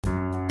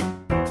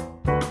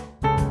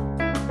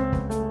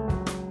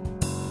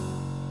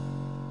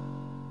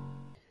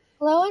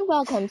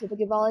welcome to the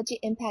Givology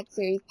Impact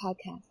Series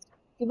podcast.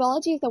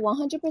 Givology is a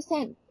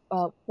 100%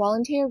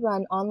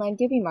 volunteer-run online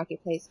giving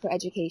marketplace for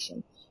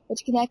education,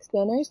 which connects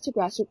donors to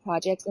grassroots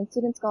projects and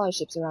student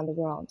scholarships around the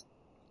world.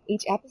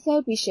 Each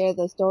episode, we share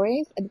the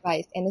stories,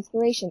 advice, and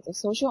inspirations of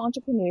social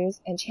entrepreneurs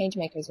and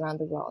changemakers around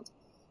the world.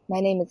 My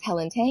name is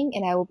Helen Tang,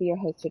 and I will be your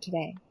host for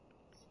today.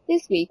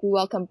 This week, we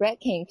welcome Brett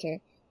Kankler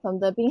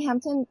from the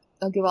Binghamton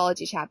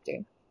Givology chapter.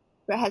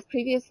 Brett has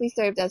previously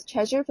served as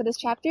treasurer for this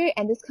chapter,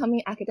 and this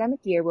coming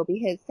academic year will be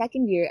his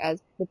second year as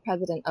the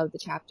president of the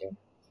chapter.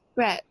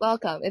 Brett,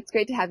 welcome. It's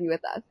great to have you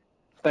with us.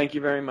 Thank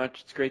you very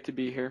much. It's great to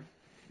be here.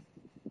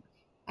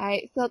 All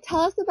right, so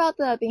tell us about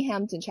the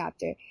Binghamton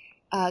chapter.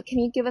 Can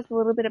you give us a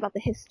little bit about the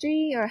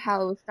history or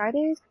how it was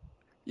started?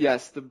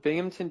 Yes, the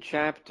Binghamton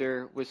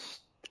chapter was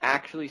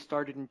actually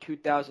started in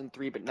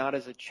 2003, but not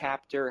as a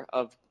chapter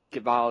of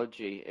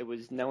Givology. It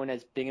was known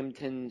as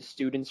Binghamton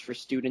Students for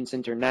Students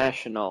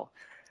International.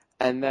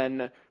 And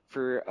then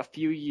for a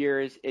few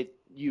years, it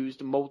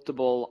used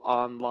multiple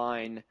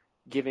online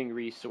giving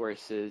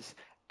resources.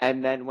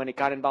 And then when it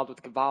got involved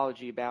with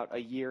Givology about a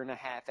year and a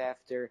half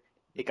after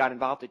it got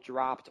involved, it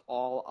dropped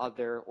all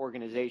other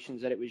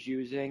organizations that it was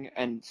using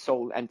and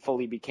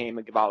fully became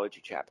a Givology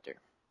chapter.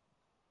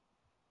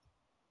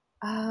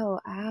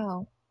 Oh,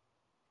 wow.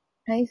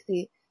 I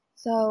see.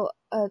 So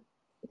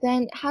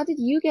then how did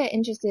you get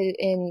interested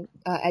in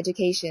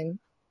education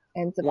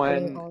and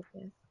supporting all of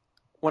this?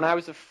 When I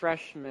was a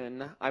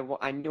freshman,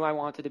 I knew I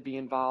wanted to be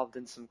involved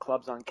in some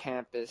clubs on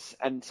campus,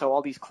 and so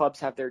all these clubs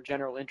have their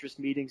general interest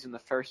meetings in the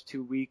first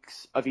 2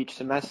 weeks of each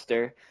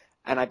semester,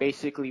 and I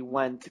basically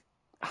went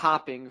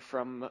hopping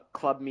from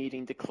club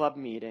meeting to club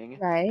meeting.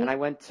 Right. And I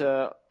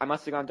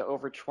must have gone to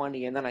over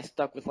 20, and then I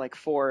stuck with like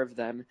 4 of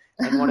them,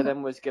 and one of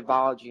them was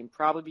Givology, and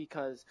probably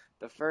because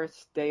the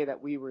first day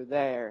that we were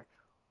there,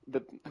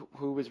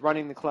 who was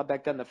running the club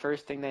back then, the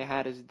first thing they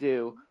had us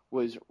do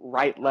was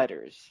write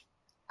letters.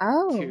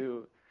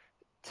 Oh.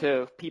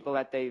 To people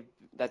that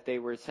they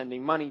were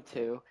sending money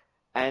to,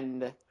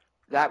 and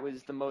that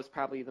was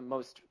probably the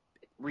most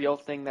real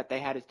thing that they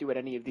had us do at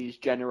any of these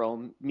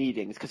general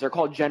meetings, because they're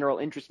called general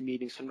interest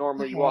meetings. So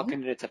normally you walk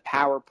in and it's a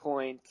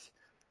PowerPoint,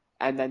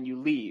 and then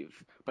you leave.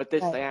 But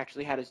this, They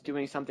actually had us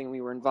doing something.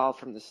 We were involved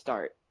from the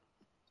start.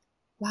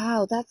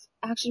 Wow, that's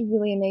actually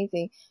really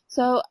amazing.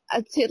 So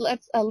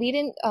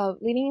leading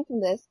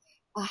from this,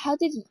 how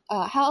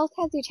else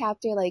has your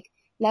chapter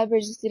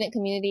leverage the student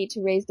community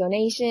to raise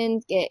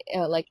donations, get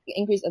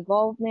increased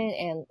involvement,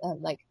 and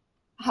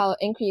how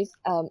increase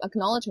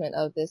acknowledgement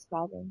of this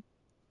problem?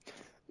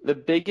 The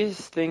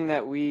biggest thing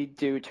that we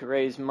do to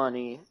raise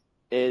money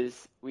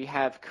is we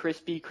have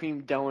Krispy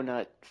Kreme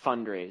donut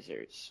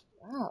fundraisers.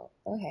 Wow.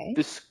 Okay.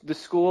 The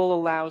school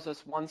allows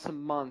us once a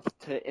month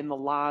in the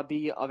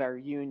lobby of our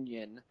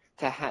union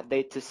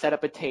to set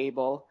up a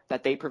table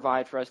that they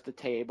provide for us, the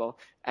table,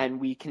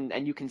 and you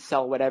can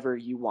sell whatever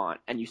you want,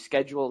 and you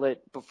schedule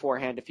it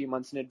beforehand a few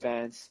months in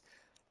advance,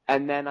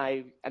 and then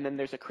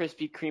there's a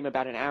Krispy Kreme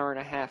about an hour and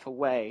a half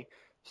away,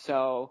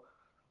 so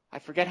I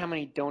forget how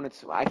many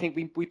donuts. I think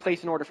we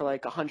place an order for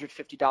like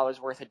 $150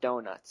 worth of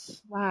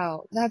donuts.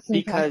 Wow, that's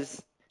impressive.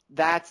 Because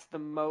that's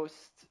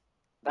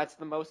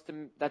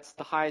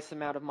the highest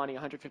amount of money,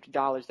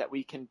 $150, that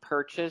we can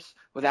purchase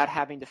without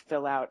having to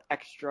fill out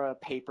extra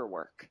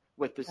paperwork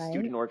with the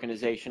student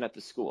organization at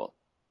the school.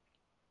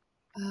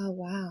 Oh,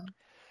 wow.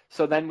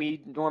 So then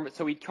we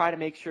try to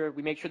make sure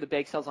the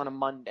bake sale's on a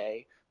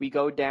Monday. We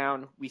go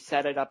down, we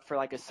set it up for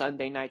like a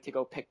Sunday night to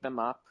go pick them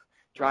up,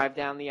 drive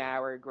down the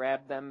hour,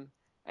 grab them,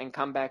 and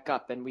come back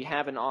up. And we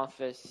have an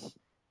office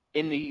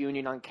in the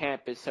union on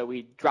campus, so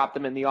we drop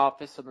them in the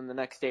office, so then the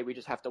next day we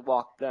just have to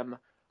walk them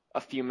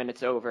a few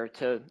minutes over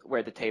to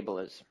where the table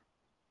is.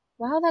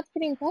 Wow, that's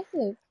pretty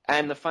impressive.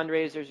 And the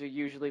fundraisers are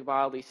usually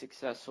wildly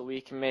successful.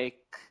 We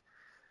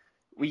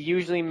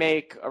usually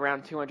make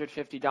around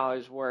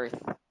 $250 worth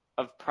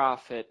of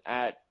profit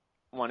at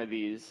one of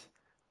these.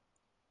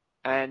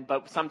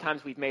 But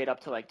sometimes we've made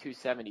up to like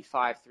 $275,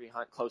 $300,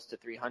 close to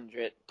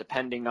 $300,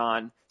 depending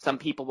on, some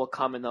people will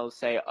come and they'll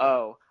say,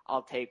 oh,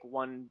 I'll take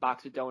one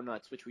box of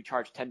donuts, which we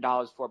charge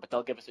 $10 for, but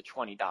they'll give us a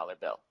 $20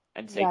 bill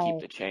and say keep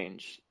the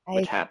change,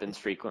 which happens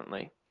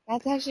frequently.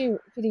 That's actually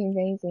pretty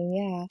amazing,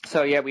 yeah.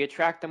 So yeah, we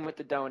attract them with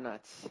the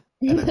donuts,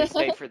 and then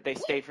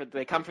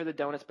they come for the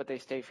donuts, but they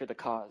stay for the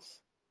cause.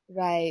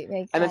 Right,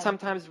 makes And sense. then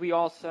sometimes we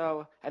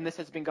also, and this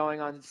has been going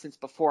on since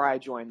before I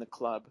joined the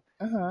club,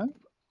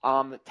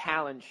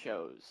 talent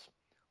shows,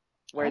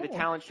 where the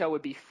talent show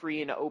would be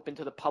free and open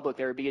to the public.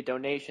 There would be a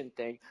donation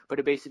thing, but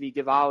it basically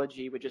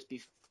Givology would just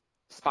be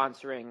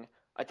sponsoring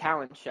a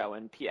talent show,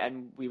 and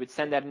we would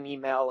send out an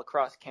email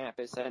across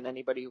campus, and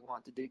anybody who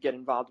wanted to get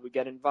involved would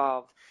get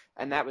involved,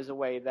 and that was a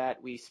way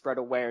that we spread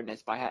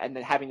awareness and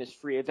then having this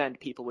free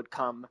event, people would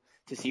come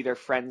to see their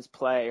friends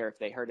play, or if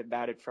they heard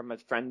about it from a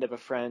friend of a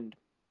friend.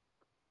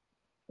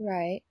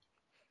 Right.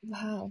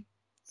 Wow.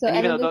 So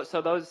even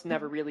though those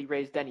never really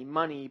raised any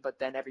money, but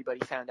then everybody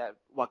found out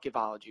what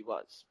Givology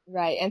was.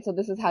 Right, and so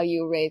this is how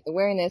you raise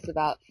awareness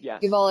about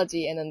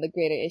Givology and then the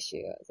greater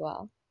issue as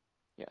well.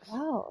 Yes.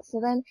 Wow. So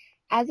then,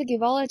 as a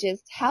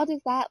givologist, how does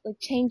that like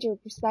change your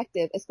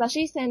perspective,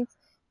 especially since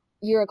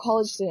you're a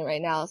college student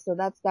right now? So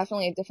that's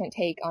definitely a different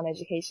take on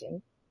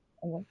education.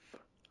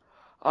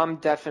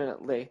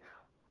 Definitely.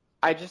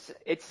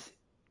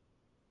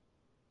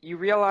 You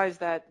realize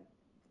that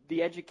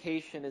the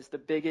education is the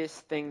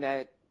biggest thing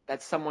that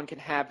someone can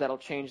have that'll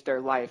change their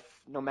life,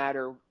 no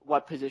matter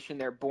what position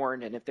they're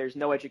born in. If there's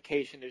no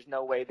education, there's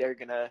no way they're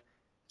gonna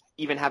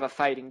even have a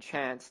fighting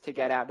chance to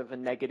get out of a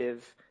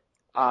negative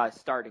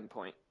starting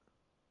point.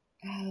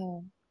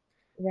 Oh,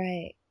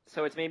 right.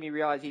 So it's made me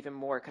realize even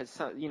more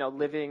because,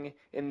 living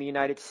in the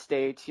United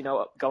States,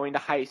 going to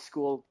high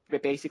school,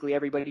 basically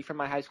everybody from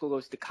my high school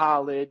goes to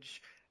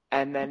college,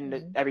 and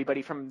then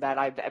everybody from that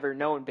I've ever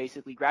known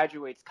basically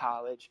graduates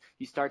college.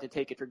 You start to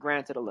take it for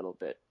granted a little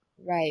bit.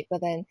 Right,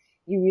 but then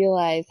you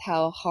realize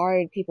how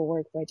hard people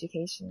work for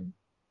education.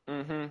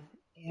 Mm-hmm.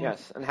 Yeah.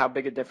 Yes, and how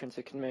big a difference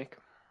it can make.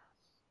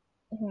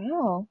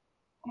 Wow.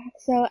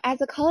 So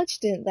as a college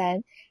student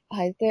then,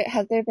 has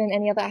there been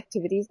any other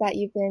activities that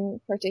you've been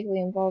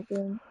particularly involved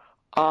in?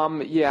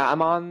 Yeah,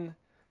 I'm on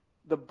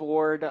the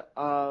board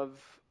of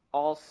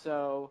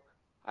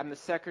I'm the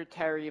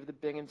secretary of the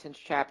Binghamton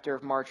chapter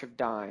of March of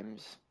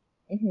Dimes.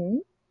 Mm-hmm.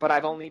 But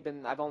I've only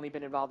been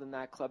involved in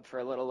that club for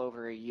a little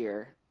over a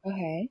year.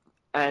 Okay.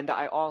 And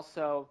I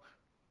also,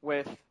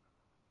 with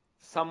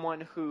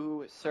someone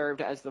who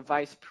served as the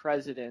vice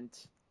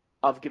president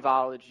of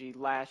Givology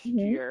last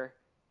year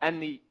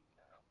and the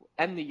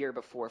year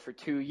before for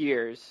 2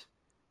 years.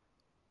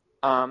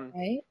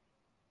 Right.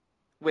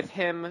 With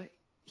him,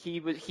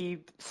 he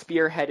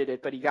spearheaded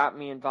it, but he got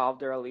me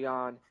involved early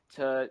on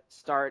to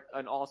start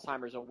an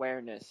Alzheimer's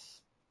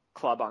awareness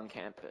club on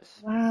campus.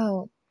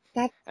 Wow.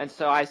 And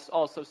so I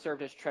also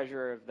served as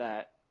treasurer of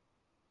that.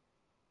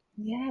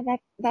 Yeah,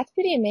 that's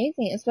pretty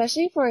amazing,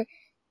 especially for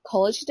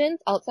college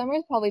students.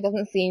 Alzheimer's probably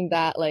doesn't seem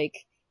that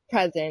like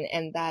present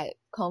and that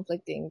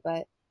conflicting,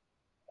 but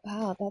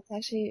wow, that's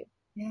actually,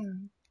 yeah.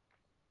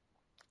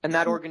 And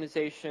that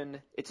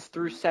organization, it's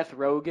through Seth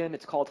Rogen.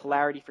 It's called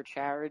Hilarity for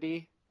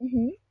Charity.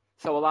 Mm-hmm.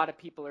 So a lot of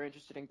people are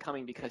interested in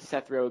coming because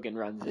Seth Rogen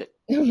runs it.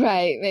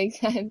 Right, makes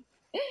sense.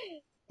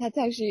 That's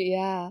actually,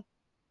 yeah.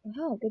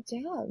 Wow, good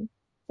job.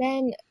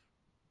 Then,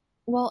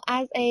 well,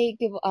 as a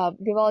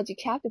Givology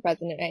chapter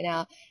president right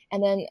now,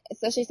 and then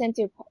especially since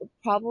you're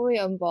probably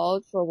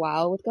involved for a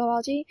while with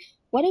Givology,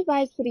 what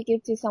advice would you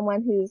give to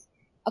someone who's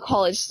a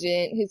college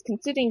student, who's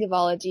considering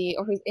Givology,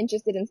 or who's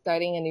interested in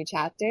starting a new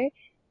chapter?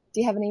 Do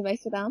you have any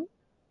advice for them?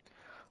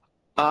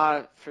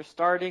 For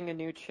starting a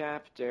new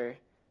chapter,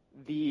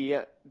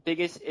 the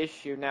biggest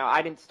issue, now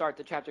I didn't start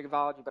the chapter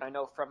Givology, but I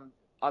know from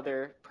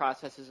other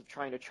processes of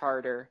trying to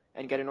charter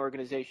and get an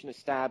organization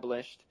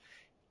established,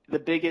 the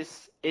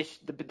biggest issue,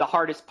 the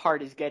hardest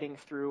part is getting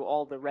through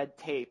all the red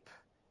tape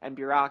and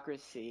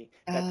bureaucracy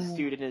that the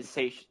student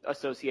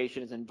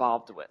association is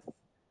involved with.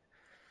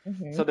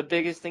 Mm-hmm. So the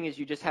biggest thing is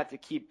you just have to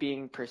keep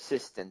being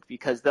persistent,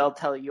 because they'll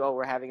tell you, oh,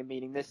 we're having a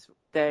meeting this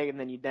day, and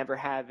then you never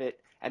have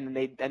it, and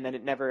then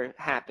it never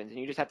happens. And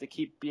you just have to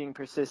keep being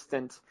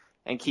persistent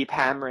and keep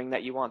hammering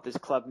that you want this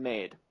club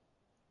made.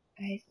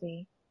 I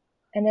see.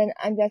 And then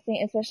I'm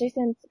guessing, especially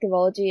since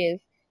Givology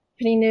is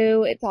pretty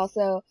new, it's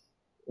also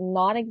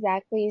not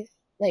exactly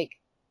like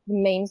the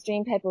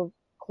mainstream type of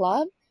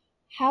club.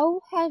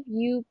 How have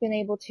you been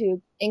able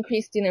to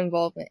increase student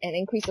involvement and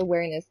increase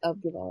awareness of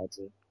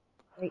Givology?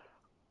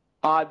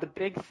 The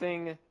big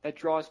thing that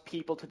draws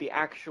people to the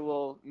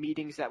actual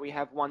meetings that we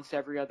have once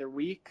every other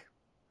week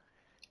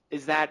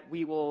is that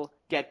we will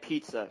get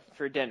pizza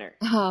for dinner.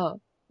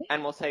 Oh.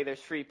 And we'll say there's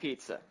free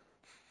pizza.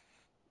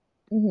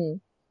 Mm-hmm.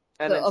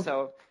 And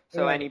so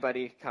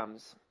anybody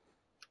comes.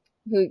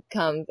 Who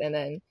comes and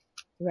then,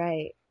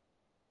 right.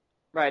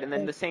 Right, and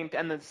then the same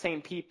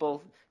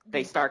people,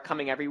 they start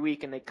coming every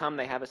week, and they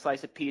have a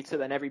slice of pizza,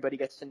 then everybody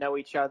gets to know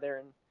each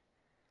other,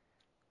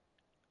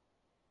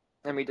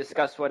 and we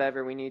discuss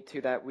whatever we need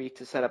to that week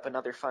to set up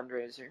another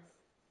fundraiser.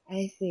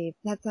 I see.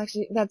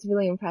 That's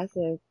really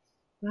impressive.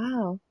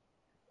 Wow.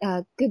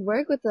 Good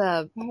work with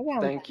the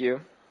program. Thank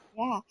you.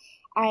 Yeah.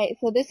 All right.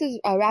 So this is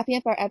wrapping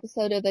up our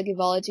episode of the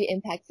Givology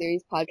Impact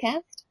Series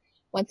podcast.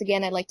 Once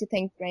again, I'd like to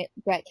thank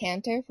Brett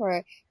Cantor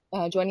for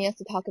joining us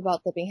to talk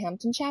about the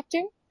Binghamton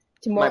chapter.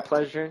 My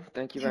pleasure.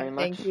 Thank you very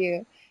much. Thank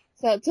you.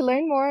 So to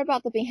learn more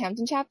about the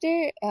Binghamton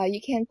chapter,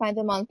 you can find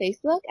them on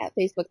Facebook at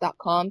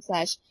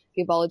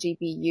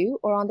facebook.com/GivologyBU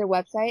or on their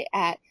website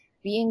at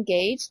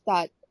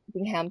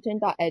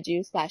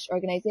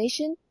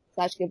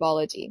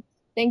beengaged.binghamton.edu/organization/Givology.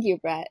 Thank you,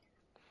 Brett.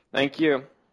 Thank you.